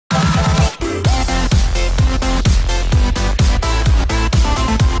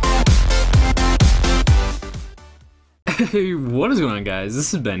Hey, what is going on, guys?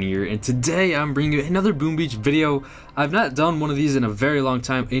 This is Ben here, and today I'm bringing you another Boom Beach video. I've not done one of these in a very long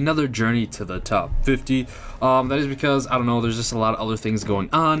time, another journey to the top 50. That is because, I don't know, there's just a lot of other things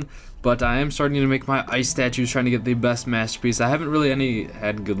going on, but I am starting to make my ice statues, trying to get the best masterpiece. I haven't really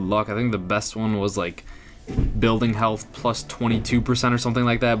had good luck. I think the best one was like building health plus 22% or something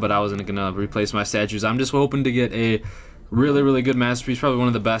like that, but I wasn't gonna replace my statues. I'm just hoping to get a really good masterpiece, probably one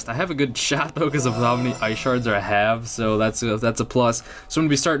of the best. I have a good shot though because of how many ice shards I have, so that's a plus. So I'm gonna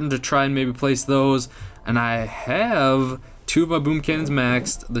be starting to try and maybe place those, and I have two of my boom cannons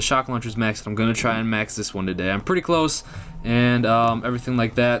maxed, the shock launchers maxed. I'm gonna try and max this one today. I'm pretty close, and everything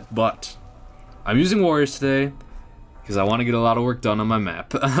like that. But I'm using warriors today because I want to get a lot of work done on my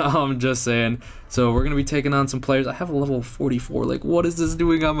map. I'm just saying. So we're gonna be taking on some players. I have a level 44. Like, what is this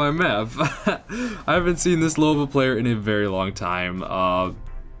doing on my map? I haven't seen this low of a player in a very long time.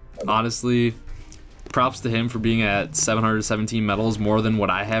 Honestly, props to him for being at 717 medals, more than what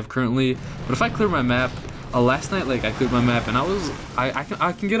I have currently. But if I clear my map, last night, like, I cleared my map and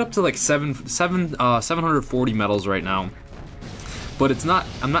I can get up to like 740 medals right now. But it's not,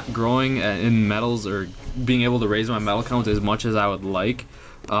 I'm not growing in medals or being able to raise my medal count as much as I would like.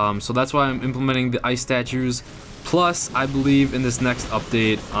 So that's why I'm implementing the ice statues. Plus, I believe in this next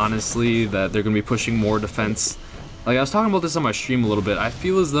update, honestly, that they're going to be pushing more defense. Like, I was talking about this on my stream a little bit. I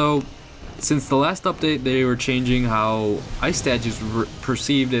feel as though since the last update, they were changing how ice statues were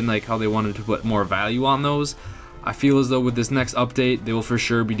perceived and like how they wanted to put more value on those. I feel as though with this next update, they will for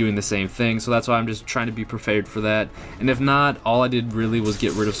sure be doing the same thing. So that's why I'm just trying to be prepared for that. And if not, all I did really was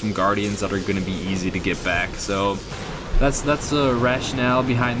get rid of some guardians that are going to be easy to get back. So that's the rationale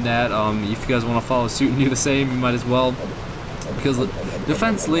behind that. If you guys want to follow suit and do the same, you might as well. Because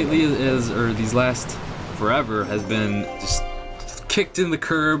defense lately or these last forever, has been just kicked in the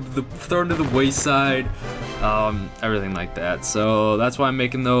curb, thrown to the wayside, everything like that. So that's why I'm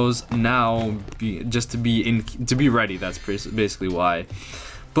making those now, just to be ready. That's basically why.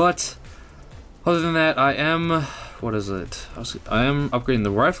 But other than that, I am, what is it? I am upgrading the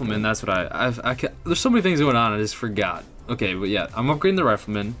rifleman. That's what there's so many things going on, I just forgot. Okay, but yeah, I'm upgrading the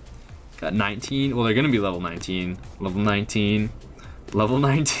rifleman. Got 19. Well, they're gonna be level 19, level 19, level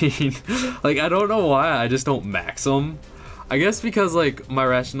 19. Like, I don't know why I just don't max them. I guess because, like, my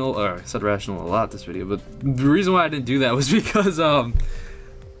rational, or I said rational a lot this video, but the reason why I didn't do that was because,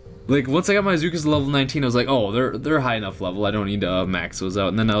 like, once I got my Azukas level 19, I was like, oh, they're high enough level, I don't need to max those out.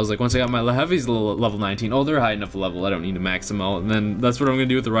 And then I was like, once I got my heavies level 19, oh, they're high enough level, I don't need to max them out. And then that's what I'm gonna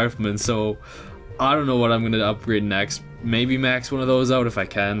do with the rifleman. So I don't know what I'm gonna upgrade next. Maybe max one of those out if I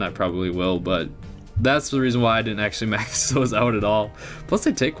can. I probably will, but that's the reason why I didn't actually max those out at all. Plus,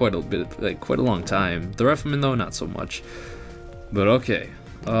 they take quite a bit, like, quite a long time. The rifleman though, not so much. But okay,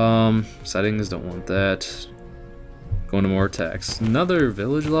 settings, don't want that. Going to more attacks. Another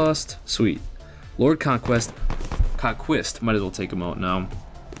village lost, sweet. Lord Conquest, might as well take him out now.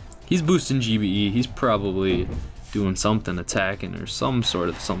 He's boosting GBE, he's probably doing something, attacking or some sort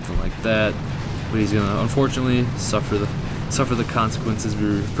of something like that. But he's gonna, unfortunately, suffer the consequences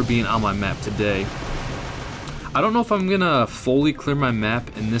for being on my map today. I don't know if I'm gonna fully clear my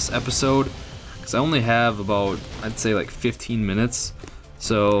map in this episode, because I only have about, I'd say, like 15 minutes.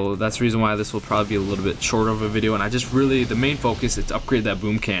 So that's the reason why this will probably be a little bit shorter of a video. And I just really, the main focus is to upgrade that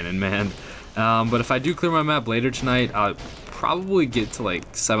boom cannon, man. But if I do clear my map later tonight, I'll probably get to like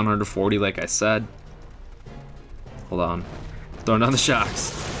 740, like I said. Hold on. Throwing down the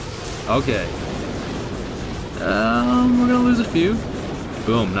shocks. Okay. We're gonna lose a few.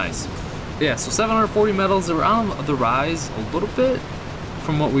 Boom, nice. Yeah, so 740 medals are on the rise a little bit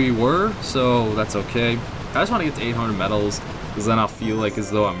from what we were, so that's okay. I just want to get to 800 medals, because then I'll feel like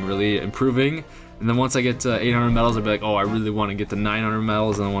as though I'm really improving. And then once I get to 800 medals, I'll be like, oh, I really want to get to 900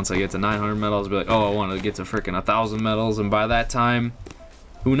 medals. And then once I get to 900 medals, I'll be like, oh, I want to get to freaking 1,000 medals. And by that time,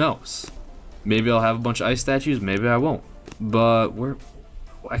 who knows? Maybe I'll have a bunch of ice statues, maybe I won't. But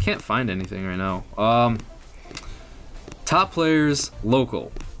I can't find anything right now. Top players,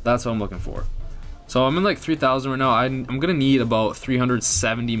 local. That's what I'm looking for. So I'm in like 3,000 right now. I'm gonna need about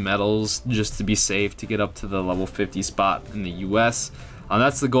 370 medals just to be safe to get up to the level 50 spot in the US.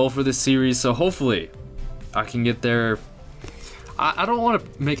 That's the goal for this series, so hopefully I can get there. I don't want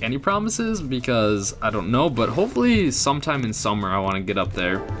to make any promises because I don't know, but hopefully sometime in summer I want to get up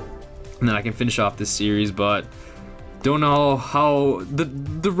there and then I can finish off this series, but don't know how.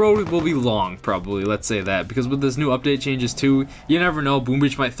 The road will be long, probably, let's say that, because with this new update changes too, you never know, Boom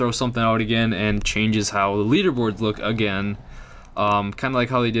Beach might throw something out again and changes how the leaderboards look again. Kind of like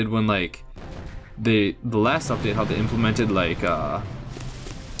how they did when, like, the last update, how they implemented, like,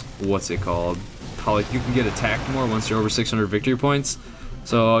 what's it called? how like you can get attacked more once you're over 600 victory points.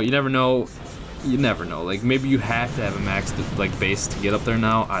 So you never know. You never know. Like maybe you have to have a max like base to get up there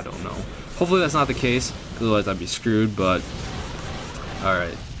now. I don't know. Hopefully that's not the case. Otherwise I'd be screwed. But all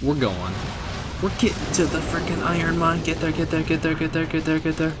right, we're going. We're getting to the freaking iron mine. Get there. Get there. Get there. Get there. Get there.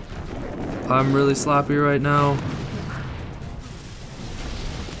 Get there. I'm really sloppy right now.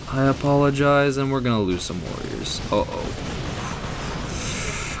 I apologize, and we're gonna lose some warriors. Uh-oh.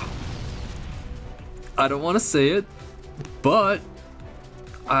 I don't want to say it, but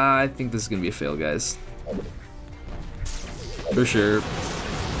I think this is gonna be a fail, guys. For sure.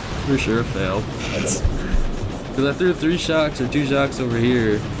 For sure a fail. Because I threw 3 shocks or 2 shocks over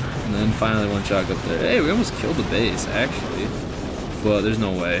here, and then finally 1 shock up there. Hey, we almost killed the base, actually. But there's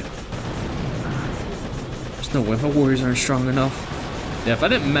no way. There's no way. My warriors aren't strong enough. Yeah, if I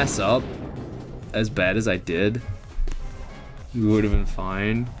didn't mess up as bad as I did, we would have been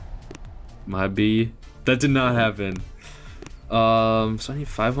fine. Might be. That did not happen. So I need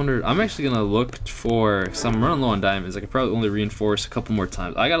 500. I'm actually gonna look for, cause I'm running low on diamonds. I could probably only reinforce a couple more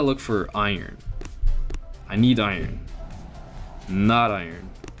times. I gotta look for iron. I need iron. Not iron.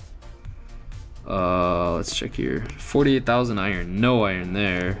 Let's check here. 48,000 iron. No iron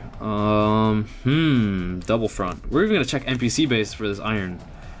there. Double front. We're even gonna check NPC base for this iron.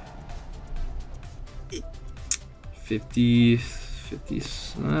 50.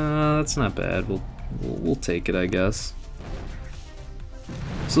 That's not bad. We'll take it, I guess.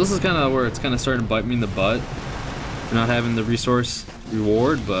 So this is kind of where it's kind of starting to bite me in the butt for not having the resource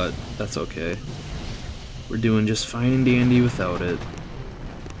reward, but that's okay. We're doing just fine and dandy without it.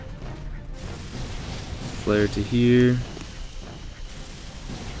 Flare to here.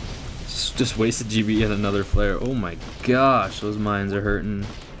 Just wasted GB and another flare. Oh my gosh, those mines are hurting.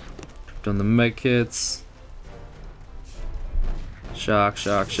 Done the med kits. Shock,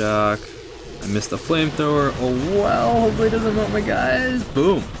 shock, shock. I missed the flamethrower. Oh well, hopefully it doesn't melt my guys.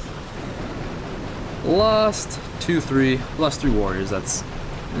 Boom. Lost 2-3. Lost 3 warriors. That's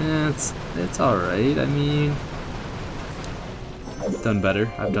it's alright. I mean, done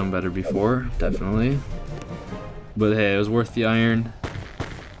better. I've done better before, definitely. But hey, it was worth the iron.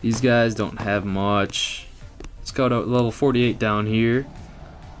 These guys don't have much. Let's go to level 48 down here.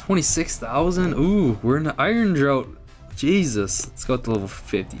 26,000. Ooh, we're in the iron drought. Jesus. Let's go to level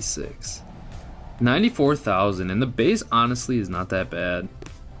 56. 94,000, and the base honestly is not that bad.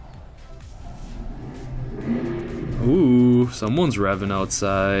 Ooh, someone's revving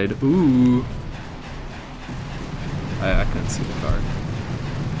outside. Ooh. I couldn't see the card.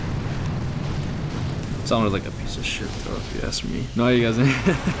 Sounded like a piece of shit though, if you ask me. No, you guys ain't.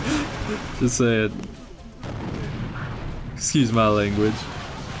 Just say it. Excuse my language.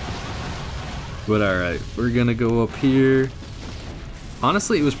 But alright, we're gonna go up here.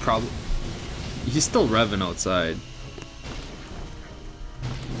 Honestly, it was probably... He's still revving outside.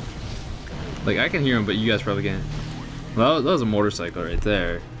 Like, I can hear him, but you guys probably can't. Well, that was a motorcycle right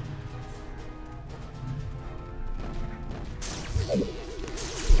there.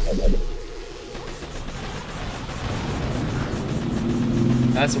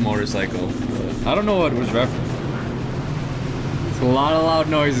 That's a motorcycle. I don't know what was referenced. There's a lot of loud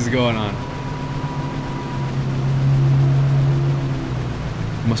noises going on.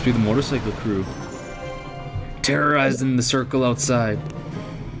 Must be the motorcycle crew. Terrorizing the circle outside.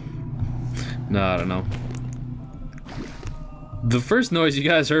 No, I don't know. The first noise you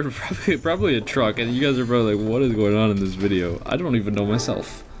guys heard was probably a truck, and you guys are probably like, what is going on in this video? I don't even know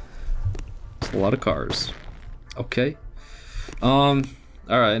myself. It's a lot of cars. Okay.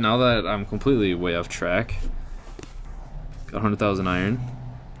 Alright, now that I'm completely way off track. Got 100,000 iron.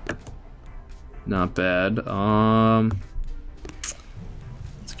 Not bad.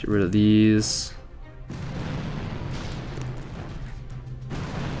 Let's get rid of these.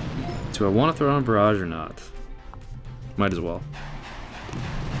 Do I want to throw on a barrage or not? Might as well.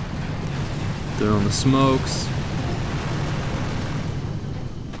 Throw on the smokes.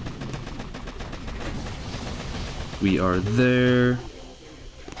 We are there.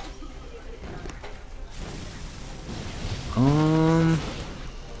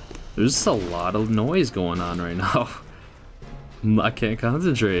 There's just a lot of noise going on right now. I can't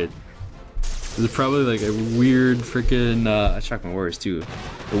concentrate. There's probably like a weird freaking I checked my words too.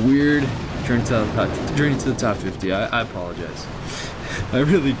 A weird journey to the top 50. I apologize. I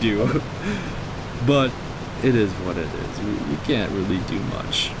really do. But it is what it is. We can't really do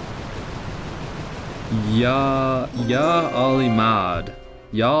much. Ya Ali Mad.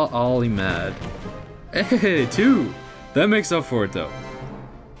 Ya Ali Mad. Hey, 2. That makes up for it though.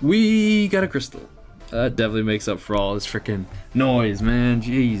 We got a crystal. That definitely makes up for all this freaking noise, man.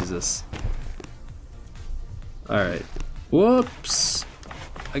 Jesus. Alright. Whoops.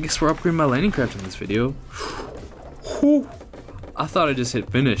 I guess we're upgrading my landing craft in this video. Whew. I thought I just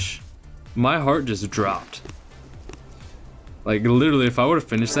hit finish. My heart just dropped. Like, literally, if I would have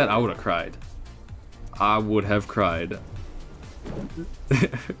finished that, I would have cried. I would have cried.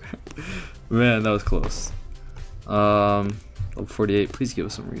 Man, that was close. Level 48, please give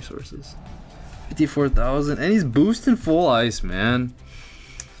us some resources. 54,000, and he's boosting full ice, man.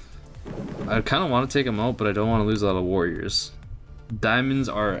 I kind of want to take him out, but I don't want to lose a lot of warriors. Diamonds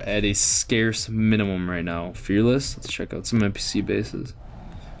are at a scarce minimum right now. Fearless, let's check out some NPC bases.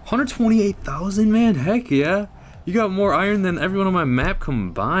 128,000, man, heck yeah. You got more iron than everyone on my map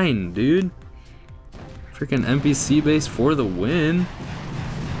combined, dude. Freaking NPC base for the win.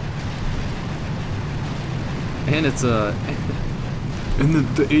 And it's and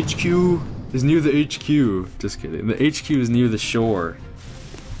the HQ is near the HQ. Just kidding. The HQ is near the shore.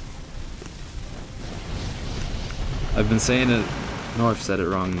 I've been saying it. No, I've said it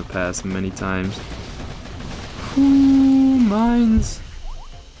wrong in the past many times. Ooh, mines.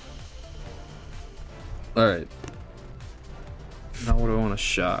 Alright. Now what do I want to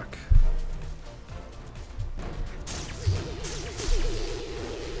shock?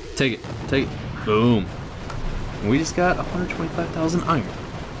 Take it. Take it. Boom. And we just got 125,000 iron.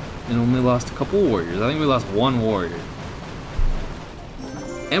 And only lost a couple warriors. I think we lost one warrior.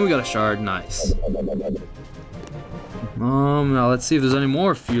 And we got a shard. Nice. Now let's see if there's any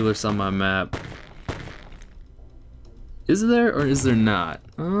more fearless on my map. Is there or is there not?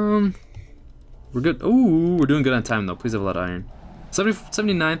 We're good. Ooh, we're doing good on time though. Please have a lot of iron.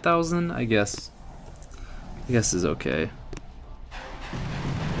 79,000, I guess. I guess is okay.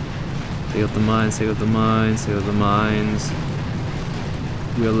 Take out the mines, take out the mines, take out the mines.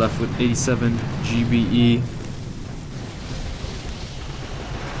 We are left with 87 GBE.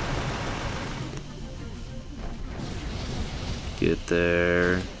 Get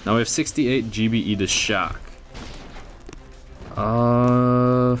there. Now we have 68 GBE to shock.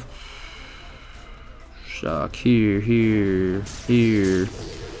 Shock here, here, here,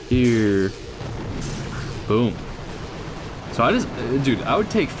 here. Boom. So I just, dude, I would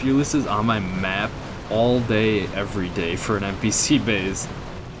take fearlesses on my map all day, every day for an NPC base.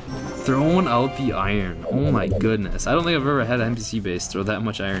 Throwing out the iron. Oh my goodness. I don't think I've ever had an NPC base throw that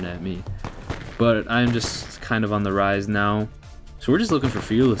much iron at me. But I'm just kind of on the rise now. So we're just looking for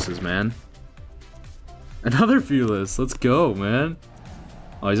fearlesses, man. Another fearless. Let's go, man.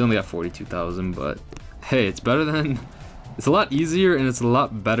 Oh, he's only got 42,000, but hey, it's better than... It's a lot easier and it's a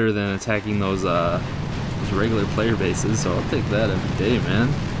lot better than attacking those regular player bases, so I'll take that every day, man.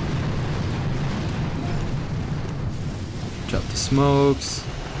 Drop the smokes.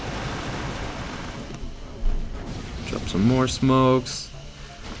 Drop some more smokes.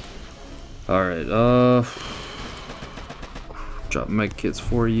 Alright, drop med kits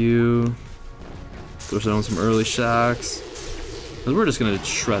for you. Throw down some early shocks. We're just gonna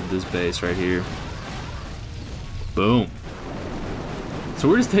shred this base right here. Boom. So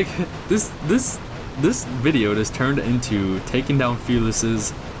we're just taking this video just turned into taking down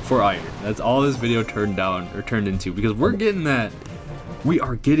fearlesses for iron. That's all this video turned into, because we're getting that. We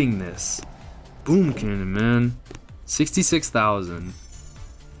are getting this. Boom cannon, man. 66,000.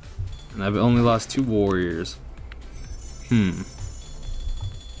 And I've only lost 2 warriors.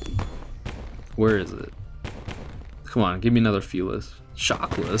 Where is it? Come on, give me another fearless.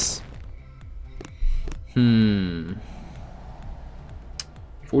 Shockless.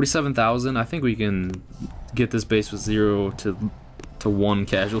 47,000. I think we can get this base with 0 to 1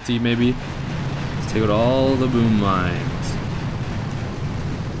 casualty, maybe. Let's take out all the boom mines.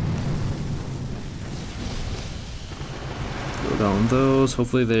 Go down those.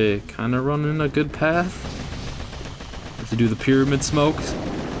 Hopefully they kind of run in a good path. Have to do the pyramid smokes.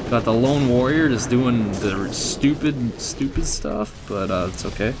 Got the lone warrior just doing the stupid stuff, but it's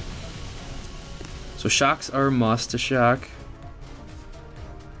okay. So shocks are a must to shock.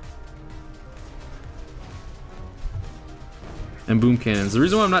 And boom cannons. The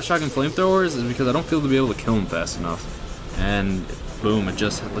reason why I'm not shocking flamethrowers is because I don't feel to be able to kill them fast enough. And boom, it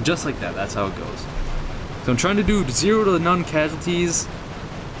just like that. That's how it goes. So I'm trying to do 0 to none casualties.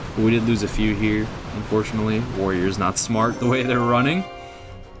 But we did lose a few here, unfortunately. Warrior's not smart the way they're running.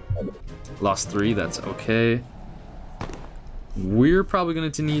 Lost 3, that's okay. We're probably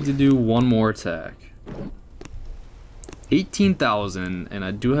going to need to do one more attack. 18,000, and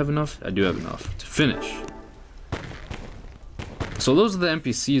I do have enough? I do have enough to finish. So those are the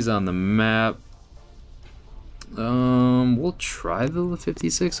NPCs on the map. We'll try the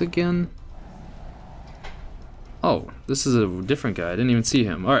 56 again. Oh, this is a different guy. I didn't even see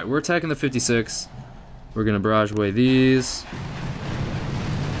him. Alright, we're attacking the 56. We're gonna barrage away these.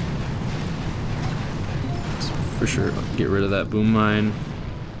 For sure, get rid of that boom mine.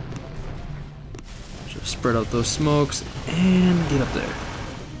 Just spread out those smokes and get up there.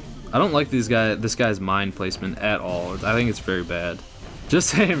 I don't like this guy's mine placement at all. I think it's very bad. Just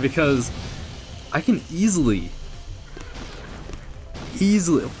saying, because I can easily.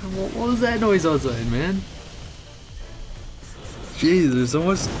 What was that noise outside, man? Jeez, there's so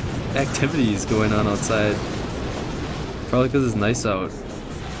much activities going on outside. Probably because it's nice out.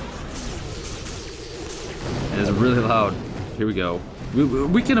 And it's really loud. Here we go.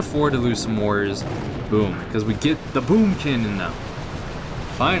 We can afford to lose some warriors. Boom. Because we get the boom cannon now.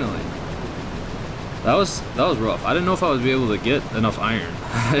 Finally. That was rough. I didn't know if I would be able to get enough iron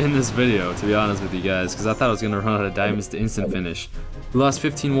in this video, to be honest with you guys, because I thought I was going to run out of diamonds to instant finish. We lost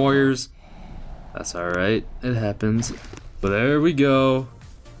 15 warriors. That's alright. It happens. But there we go.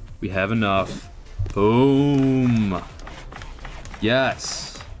 We have enough. Boom.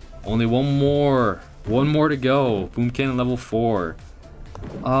 Yes. Only one more. One more to go. Boom cannon level 4.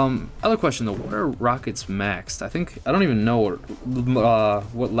 Other question though, what are rockets maxed? I don't even know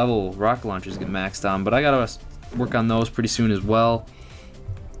what level rocket launchers get maxed on, but I gotta work on those pretty soon as well.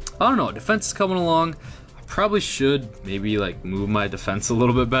 I don't know, defense is coming along. I probably should maybe like move my defense a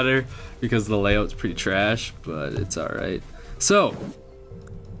little bit better because the layout's pretty trash, but it's alright. So,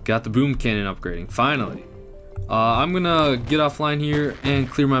 got the boom cannon upgrading, finally. I'm gonna get offline here and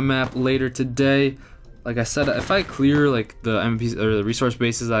clear my map later today. Like I said, if I clear like the MPs or the resource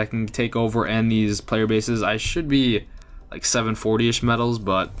bases that I can take over and these player bases, I should be like 740-ish medals.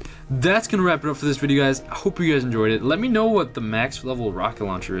 But that's gonna wrap it up for this video, guys. I hope you guys enjoyed it. Let me know what the max level rocket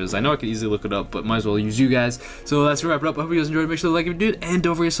launcher is. I know I could easily look it up, but might as well use you guys. So that's gonna wrap it up. I hope you guys enjoyed it. Make sure to like if you did, and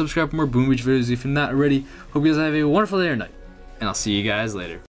don't forget to subscribe for more Boom Beach videos if you're not already. Hope you guys have a wonderful day or night, and I'll see you guys later.